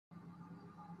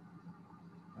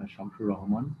Shamsur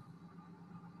Rahman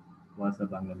was a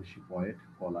Bangladeshi poet,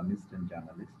 columnist, and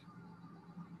journalist,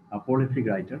 a prolific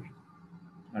writer,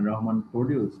 and Rahman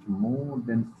produced more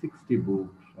than 60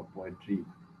 books of poetry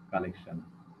collection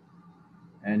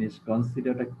and is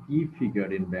considered a key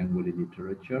figure in Bengali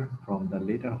literature from the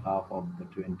later half of the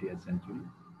 20th century,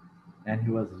 and he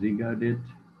was regarded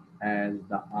as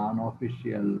the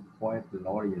unofficial poet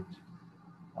laureate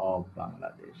of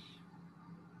Bangladesh.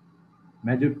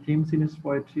 Major themes in his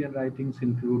poetry and writings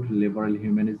include liberal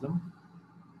humanism,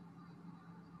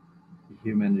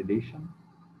 human relation,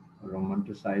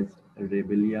 romanticized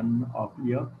rebellion of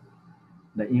youth,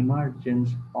 the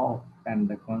emergence of and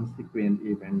the consequent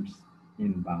events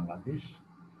in Bangladesh,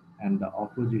 and the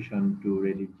opposition to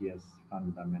religious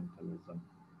fundamentalism.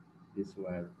 These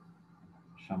were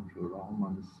Shamsur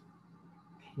Rahman's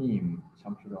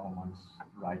Shamsur Rahman's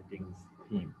writings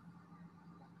theme.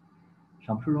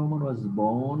 Shamsur Rahman was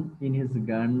born in his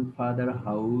grandfather's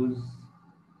house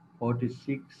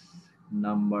 46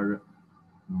 number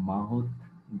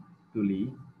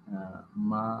Mahutuli,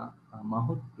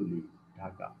 Mahutuli,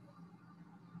 Dhaka.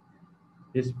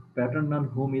 His paternal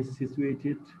home is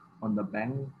situated on the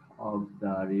bank of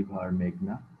the river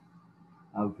Meghna,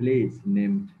 a village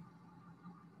named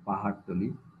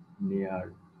Pahartuli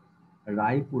near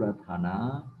Raipura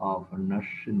Thana of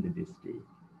Narsind district.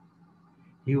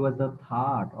 He was the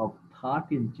third of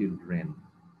 13 children.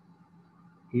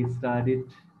 He studied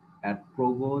at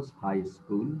Provost High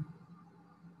School,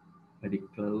 very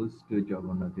close to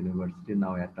Jagannath University,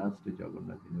 now attached to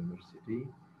Jagannath University,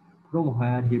 from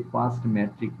where he passed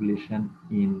matriculation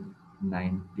in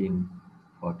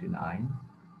 1949,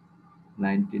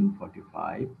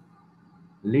 1945.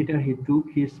 Later, he took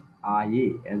his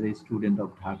IA as a student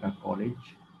of Dhaka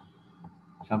College.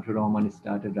 Shamsur Rahman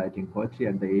started writing poetry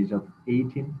at the age of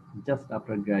 18. Just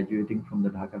after graduating from the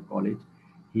Dhaka College,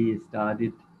 he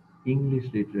studied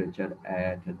English literature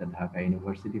at the Dhaka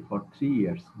University for 3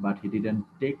 years, but he didn't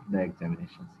take the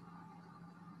examinations.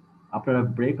 After a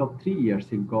break of 3 years,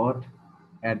 he got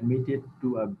admitted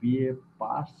to a BA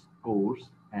pass course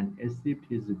and achieved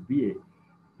his BA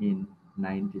in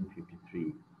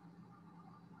 1953.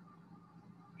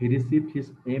 He received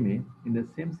his MA in the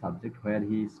same subject where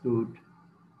he stood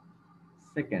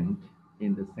second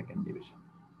in the second division.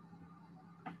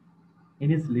 In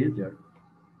his leisure,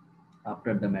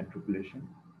 after the matriculation,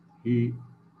 he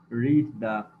read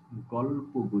the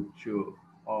Golpoguccho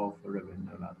of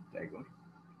Rabindranath Tagore.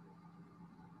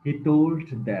 He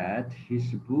told that his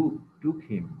book took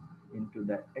him into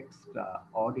the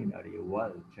extraordinary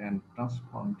world and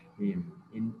transformed him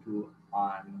into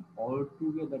an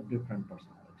altogether different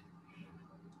personality.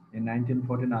 In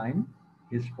 1949,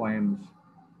 his poems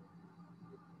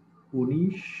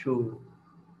Unisho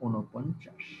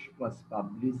Onopanchash was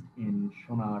published in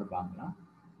Sonar Bangla,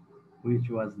 which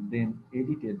was then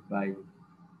edited by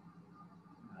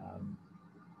um,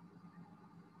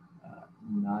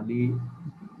 Nali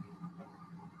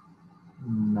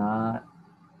Na,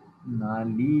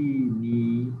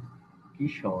 Nalini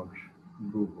Kishore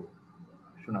Guho,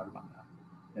 Sonar Bangla.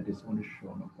 That is Unisho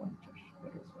Onopanchash.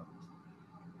 That was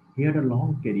published. He had a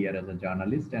long career as a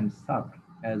journalist and served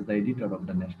as the editor of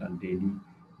the National Daily,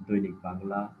 Doinik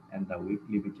Bangla, and the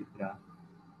Weekly Vichitra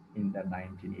in the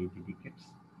 1980 decades.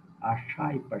 A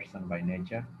shy person by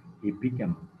nature, he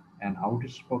became an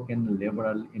outspoken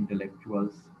liberal intellectual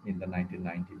in the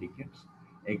 1990 decades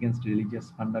against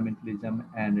religious fundamentalism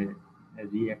and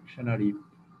reactionary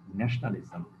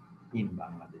nationalism in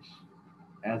Bangladesh.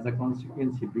 As a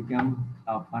consequence, he became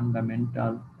a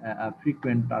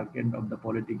frequent target of the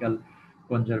political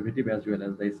conservative as well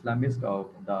as the Islamist of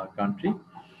the country.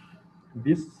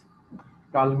 This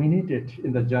culminated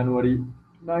in the January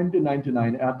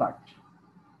 1999 attack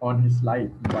on his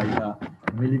life by the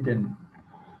militant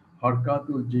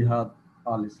Harkatul Jihad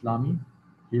al-Islami.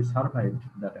 He survived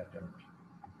that attempt.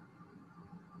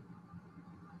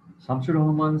 Shamsur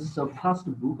Rahman's first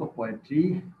book of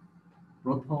poetry,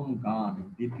 প্রথম গান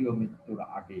দ্বিতীয় মৃত্যুর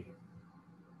আগে,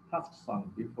 first song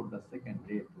before the second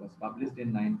death, was published in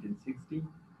 1960.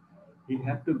 He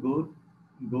had to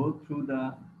go through the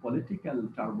political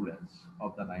turbulence of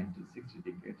the 1960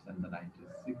 decades and the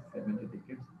 1970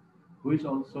 decades, which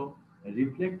also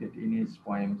reflected in his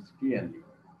poems clearly.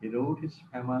 He wrote his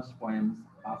famous poems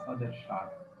Asader Shah,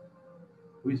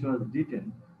 which was written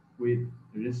with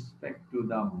respect to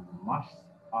the mass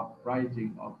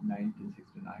uprising of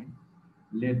 1969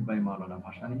 led by Maulana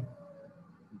Bhashani.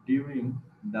 During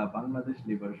the Bangladesh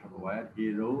Liberation War,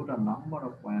 he wrote a number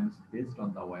of poems based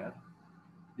on the war.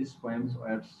 These poems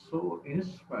were so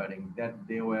inspiring that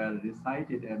they were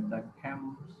recited at the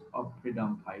camps of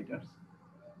freedom fighters.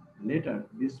 Later,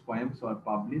 these poems were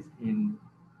published in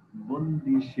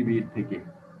Bundi Shibir Theke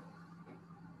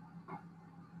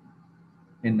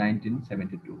in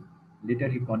 1972. Later,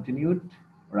 he continued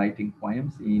writing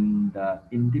poems in the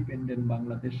independent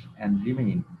Bangladesh and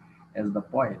remained as the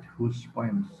poet whose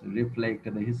poems reflect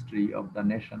the history of the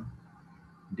nation.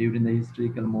 During the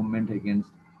historical movement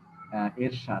against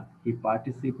Ershad, he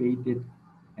participated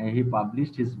and he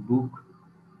published his book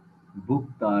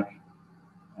Buktar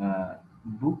uh,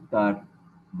 Buktar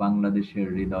Bangladesher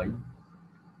Hriday,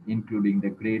 including the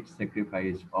great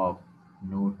sacrifice of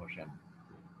Noor Hossain.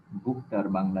 Buktar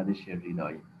Bangladesher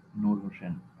Hriday, Noor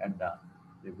Hossain at the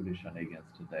revolution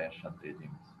against the Ershad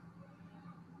regimes.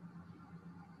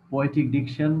 Poetic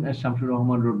diction, as Shamsur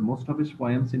Rahman wrote most of his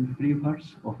poems in free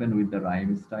verse, often with the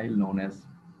rhyme style known as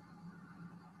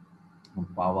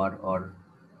power or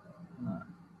uh,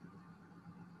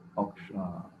 ox-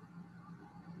 uh,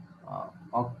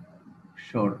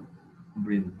 offshore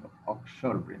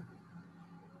Offshore.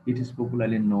 It is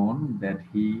popularly known that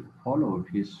he followed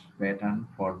his pattern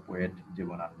for poet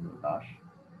Jivanananda Das,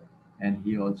 and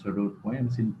he also wrote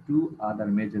poems in two other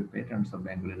major patterns of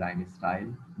Bengali rhyme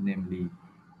style, namely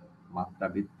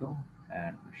Mattabitto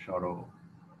and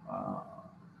uh,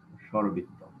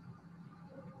 Shorobitto.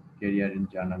 Career in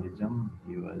journalism,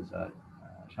 he was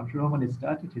Shamsur Rahman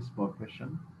started his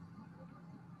profession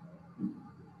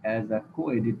as a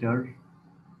co-editor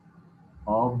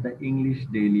of the English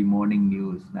Daily Morning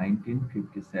News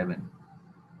 1957.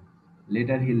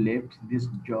 Later he left this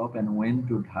job and went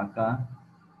to Dhaka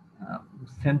uh,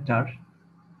 center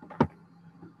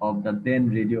of the then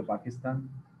Radio Pakistan.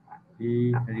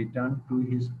 He returned to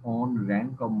his own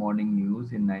rank of morning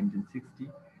news in 1960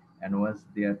 and was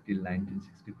there till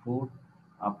 1964.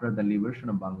 After the liberation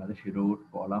of Bangladesh, he wrote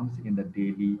columns in the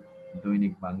daily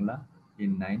Doinik Bangla.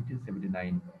 In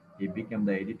 1979, he became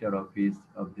the editor of this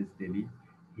daily.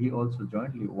 He also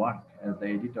jointly worked as the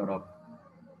editor of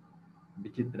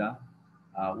Vichitra,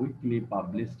 weekly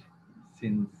published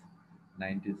since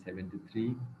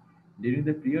 1973. During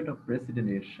the period of President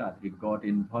Ershad, he got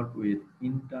involved with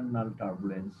internal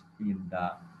turbulence in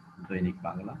the Dainik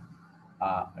Bangla.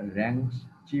 A ranked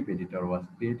chief editor was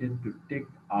created to take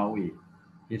away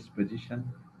his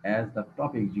position as the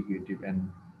top executive and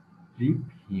strip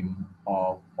him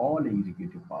of all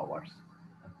executive powers.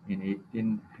 In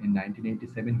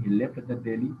 1987, he left the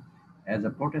Delhi as a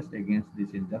protest against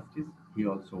this injustice. He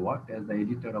also worked as the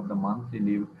editor of the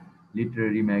monthly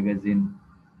literary magazine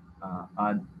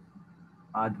Ad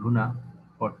Adhuna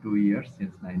for 2 years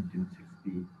since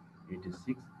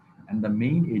 1986, and the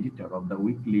main editor of the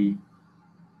weekly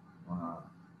uh,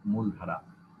 Muldhara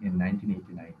in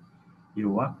 1989. He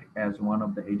worked as one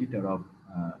of the editor of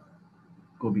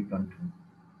Kobi Kantu,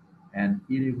 an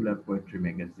irregular poetry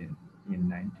magazine in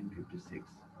 1956.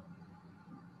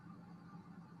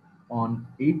 On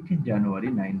 18 January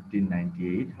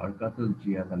 1998, Harkatul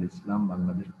Jihad al-Islam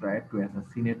Bangladesh tried to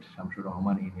assassinate Shamsur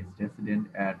Rahman in his residence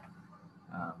at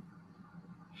uh,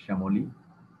 Shamoli,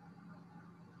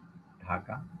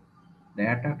 Dhaka. The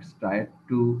attacks tried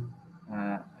to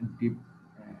uh, de-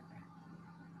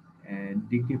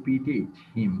 decapitate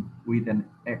him with an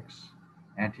axe,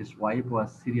 and his wife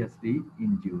was seriously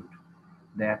injured.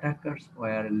 The attackers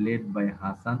were led by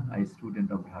Hassan, a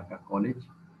student of Dhaka College.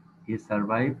 He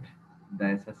survived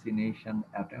the assassination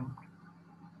attempt.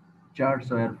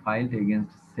 Charges were filed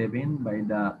against seven by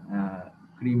the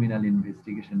Criminal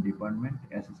Investigation Department,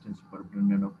 Assistant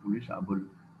Superintendent of Police Abul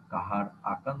Kahar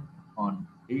Akan on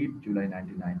 8 July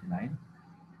 1999.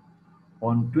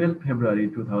 On 12 February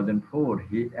 2004,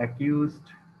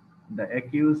 the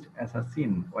accused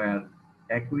assassin were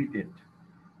acquitted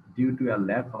due to a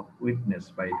lack of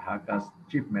witness by Dhaka's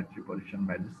Chief Metropolitan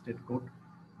Magistrate Court.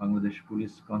 Bangladesh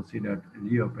Police considered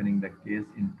reopening the case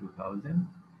in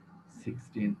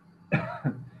 2016.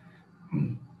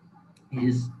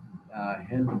 His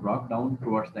health broke down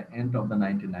towards the end of the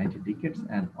 1990 decades,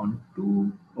 and on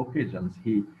two occasions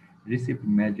he received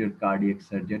major cardiac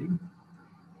surgery.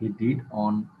 He did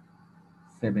on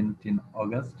 17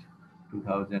 August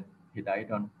 2000. He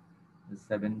died on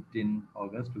 17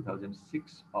 August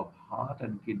 2006 of heart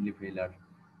and kidney failure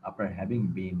after having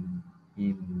been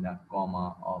in a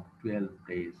coma of 12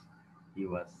 days. He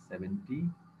was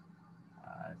 76.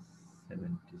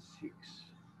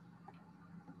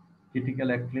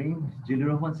 Critical acclaim. Jilur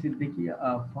Rahman Siddiqui,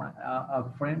 a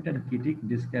friend and critic,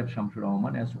 described Shamsur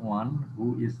Rahman as one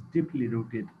who is deeply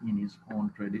rooted in his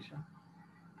own tradition.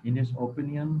 In his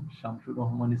opinion, Shamsur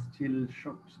Rahman still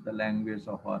shapes the language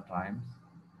of our times,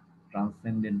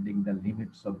 transcending the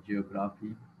limits of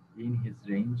geography in his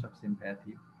range of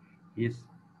sympathy, his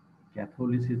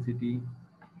Catholicity,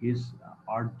 his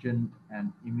urgent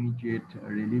and immediate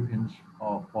relevance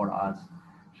for us,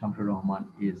 Shamsur Rahman,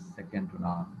 is second to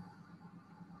none.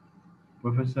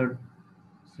 Professor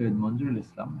Syed Manjurul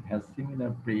Islam has similar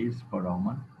praise for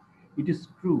Rahman. It is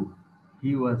true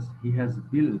he has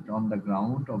built on the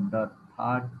ground of the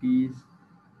 30s,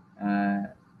 uh,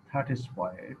 30s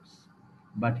poets,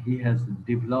 but he has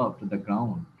developed the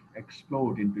ground,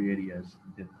 explored into areas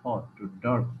they thought too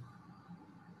dark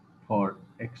for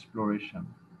exploration,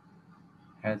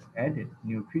 has added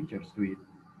new features to it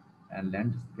and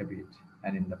landscape it,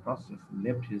 and in the process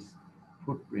left his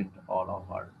footprint all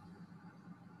over.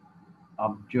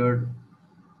 Abjad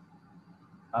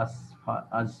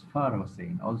Asfar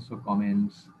Hussain also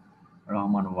comments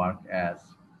Rahman's work as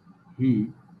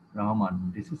he,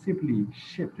 Rahman, decisively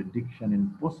shaped diction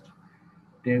in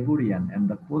post-Tagorian and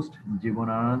the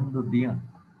post-Jivananandodian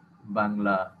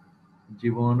Bangla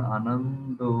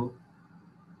Jivananandodian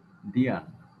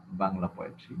Bangla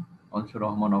poetry. Also,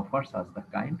 Rahman offers us the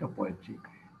kind of poetry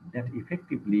that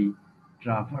effectively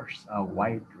traverses a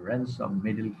wide range of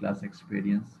middle-class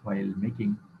experience while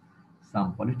making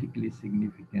some politically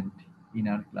significant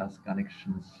inner-class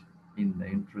connections in the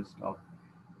interest of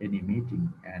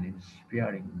animating and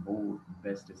inspiring both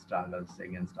best struggles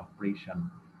against oppression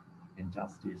and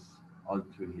justice, all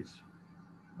through his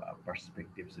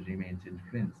perspectives remains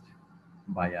influenced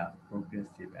by a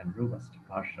progressive and robust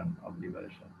version of liberal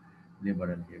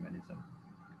humanism.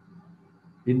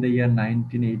 In the year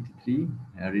 1983,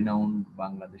 a renowned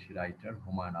Bangladeshi writer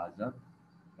Humayun Azad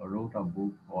wrote a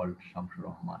book called Shamsur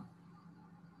Rahman,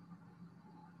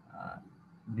 uh,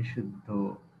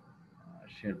 Nishuddha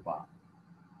Sherpa,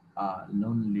 a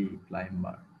lonely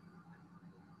climber,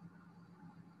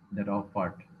 that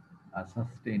offered a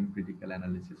sustained critical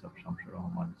analysis of Shamsur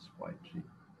Rahman's poetry.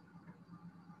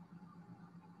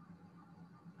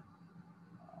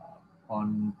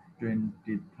 On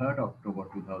 23rd October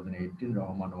 2018,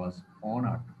 Rahman was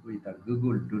honored with a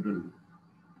Google Doodle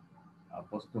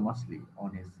posthumously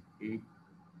on his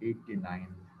 89th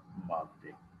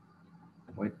birthday.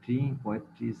 Poetry,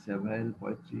 several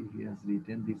poetry he has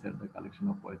written. These are the collection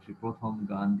of poetry. প্রথম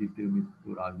গান দ্বিতীয়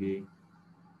মৃত্যুর আগে,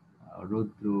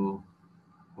 রৌদ্র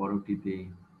পরটিতে,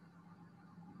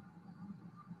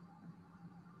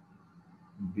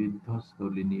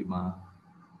 বিদ্ধস্থলী নিমা,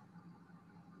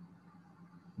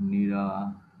 নিরা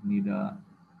নিরা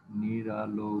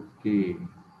নিরালোকে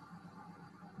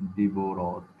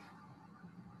দিবরথ,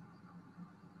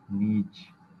 নিজ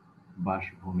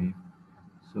বাসভূমি.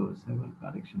 So several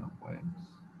collection of poems.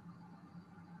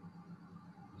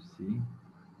 See,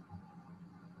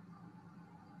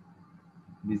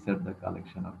 these are the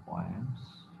collection of poems.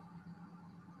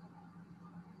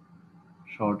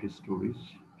 Short stories,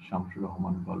 Shamsur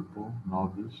Rahman Golpo,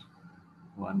 novels,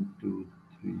 1, 2,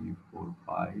 3, 4,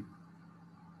 5,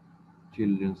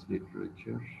 children's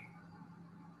literature,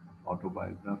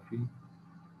 autobiography,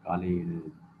 কালের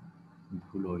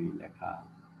ধুলোয় লেখা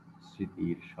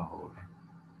স্মৃতির শহর,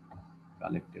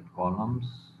 collected columns,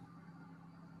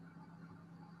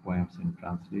 poems in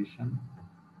translation,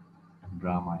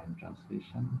 drama in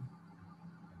translation,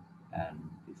 and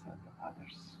these are the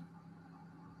others.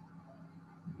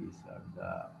 These are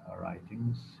the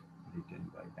writings written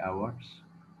by awards.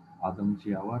 Adamjee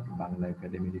award, Bangla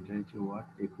academy literature award,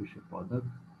 21শে পদক,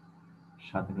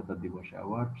 স্বাধীনতা দিবস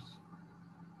awards,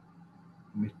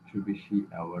 Mitsubishi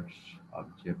awards of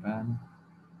Japan,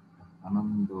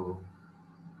 আনন্দ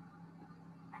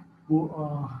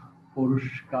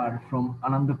পুরস্কার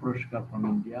from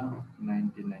India,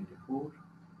 1994,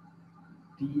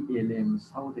 TLM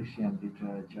South Asian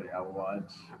Literature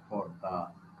Awards for the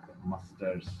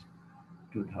Masters,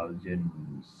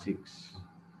 2006.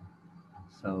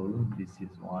 So this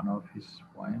is one of his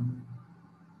poems.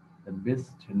 The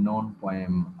best known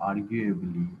poem,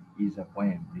 arguably, is a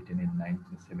poem written in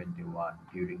 1971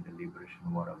 during the Liberation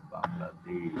War of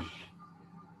Bangladesh.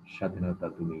 স্বাধীনতা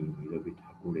তুমি, রবি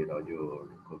ঠাকুরের অজর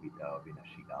কবিতা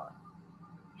অবিনাশী গান।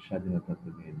 স্বাধীনতা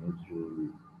তুমি, নজরুল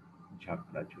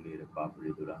ঝাঁকড়া চুলের বাবরে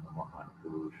দোলানো মহান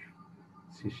পুরুষ,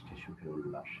 সৃষ্টি সুখের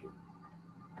উল্লাসে।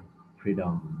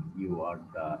 Freedom, you are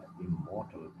the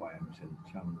immortal poems and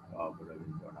chunk of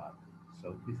Rabindranath. So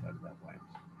these are the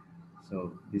poems. So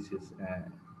this is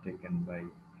taken by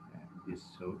this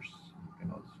source. You can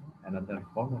also another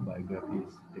form of biography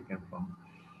is taken from.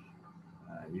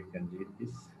 You can read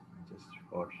this just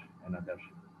for another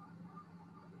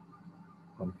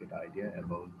complete idea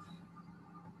about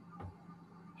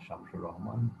Shamsur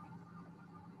Rahman,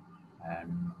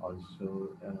 and also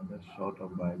another sort of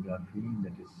biography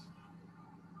that is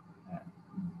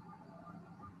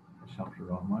Shamsur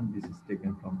Rahman. This is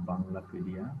taken from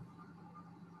Banglapedia.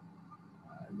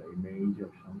 the image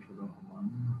of Shamsur Rahman,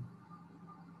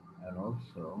 and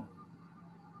also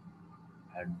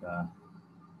at the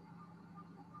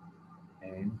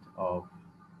end of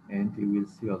and you will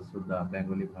see also the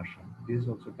Bengali version. This is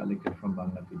also collected from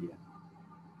Banglapedia.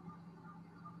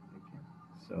 Okay,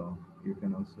 so you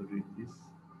can also read this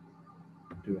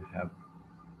to have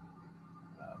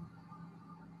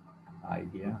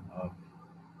idea of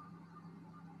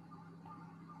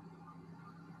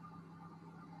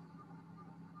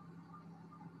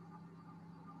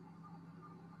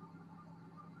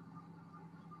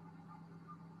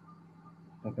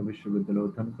Dhaka বিশ্ববিদ্যালয়ে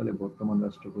অধ্যয়নকালে বর্তমান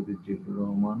রাষ্ট্রপতি জিল্লুর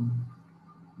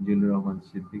রহমান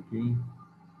সিদ্দিকী,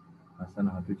 হাসান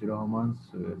হাফিজুর রহমান,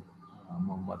 সৈয়দ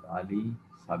মোহাম্মদ আলী,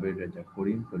 সাবের রেজা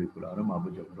করিম, তরিকুল আলম, আবু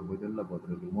জাফর ওবায়দুল্লাহ,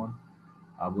 বদরুল ইমন,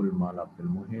 আবুল মাল আব্দুল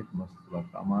মুহিত, মোস্তফা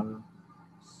কামাল,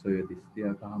 সৈয়দ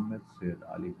ইশতিয়াক আহমেদ, সৈয়দ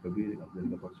আলী কবির, আব্দুল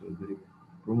গফর চৌধুরী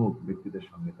প্রমুখ ব্যক্তিদের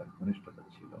সঙ্গে তার ঘনিষ্ঠতা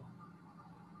ছিল।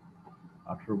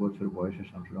 18 বছর বয়সে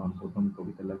শামসুর রহমান প্রথম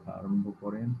কবিতা লেখা আরম্ভ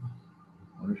করেন।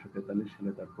 1943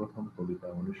 সালে তার প্রথম কবিতা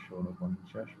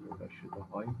 1949 প্রকাশিত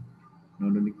হয়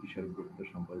নলিনী কিশোর গুপ্ত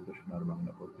সম্পাদিত সোনার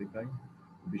বাংলা পত্রিকায়।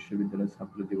 বিশ্ববিদ্যালয়ের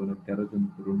ছাত্র জীবনের 13 জন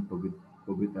তরুণ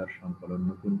কবিতার সংকলন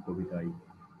নতুন কবিতায়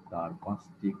তার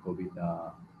 5টি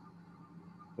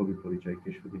কবি পরিচয়কে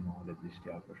সুধী মহলের দৃষ্টি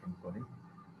আকর্ষণ করে।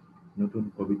 নতুন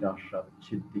কবিতা আশরাফ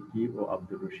সিদ্দিকী ও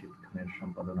আব্দুর রশিদ খানের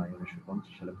সম্পাদনায়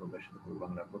 1950 সালে প্রকাশিত পূর্ব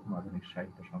বাংলার প্রথম আধুনিক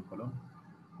সাহিত্য সংকলন।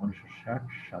 1960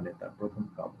 সালে তার প্রথম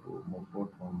কাব্য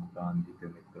প্রথম গান দ্বিতীয়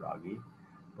মৃত্যুর আগে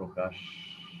প্রকাশ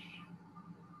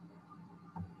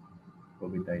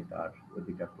কবিতায় তার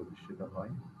অধিকার প্রতিষ্ঠিত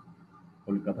হয়।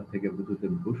 কলকাতা থেকে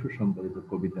বুদ্ধদেব বসু সম্পাদিত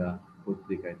কবিতা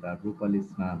পত্রিকায় তার রূপালী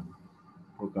স্নান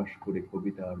প্রকাশ করে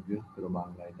কবিতার বৃহত্তর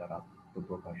বাংলায় তার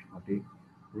আত্মপ্রকাশ ঘটে।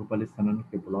 রূপালী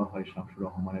স্নানকে বলা হয় শামসুর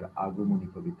রহমানের আগমনী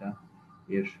কবিতা।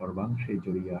 এর সর্বাংশে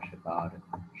জড়িয়ে আসে তার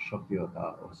স্বকীয়তা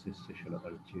ও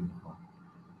সৃষ্টিশীলতার চিহ্ন।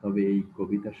 তবে এই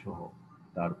কবিতা সহ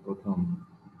তার প্রথম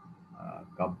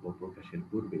কাব্য প্রকাশের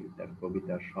পূর্বেই তার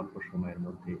কবিতার স্বল্প সময়ের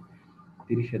মধ্যে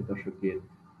 30-এর দশকের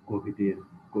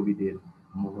কবিদের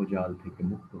মোহজাল থেকে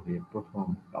মুক্ত হয়ে প্রথম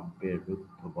কাব্যের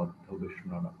রুদ্ধবদ্ধ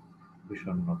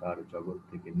বিষণ্ণতার জগৎ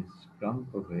থেকে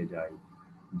নিষ্ক্রান্ত হয়ে যায়,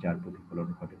 যার প্রতিফলন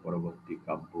ঘটে পরবর্তী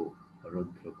কাব্য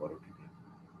রৌদ্র পরটিতে।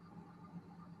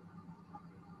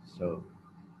 So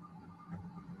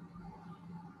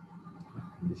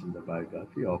this is the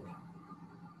biography of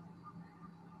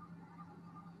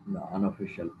the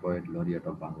unofficial poet laureate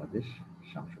of Bangladesh,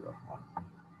 Shamsur Rahman.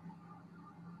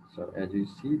 So as you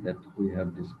see that we have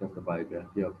discussed the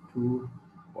biography of two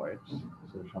poets.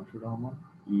 So Shamsur Rahman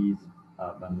is a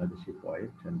Bangladeshi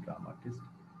poet and dramatist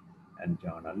and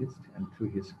journalist, and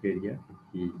through his career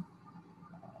he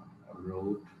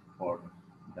wrote for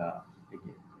the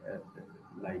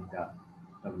like the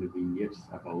WBS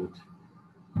about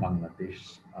Bangladesh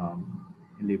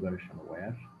liberation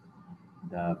war,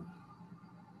 the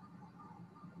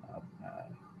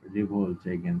revolt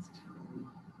against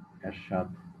Ershad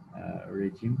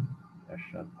regime,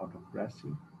 Ershad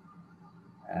autocracy,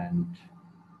 and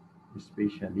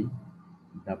especially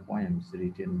the poems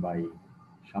written by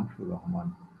Shamsur Rahman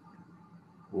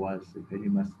was very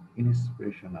much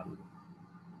inspirational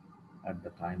at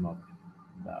the time of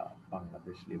the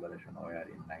Bangladesh liberation war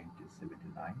in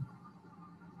 1979,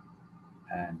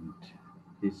 and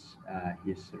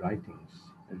his writings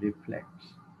reflects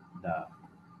the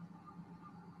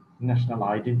national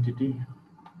identity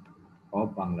of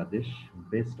Bangladesh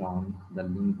based on the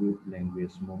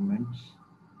language movements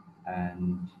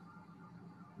and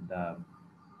the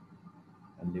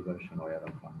liberation war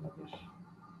of Bangladesh.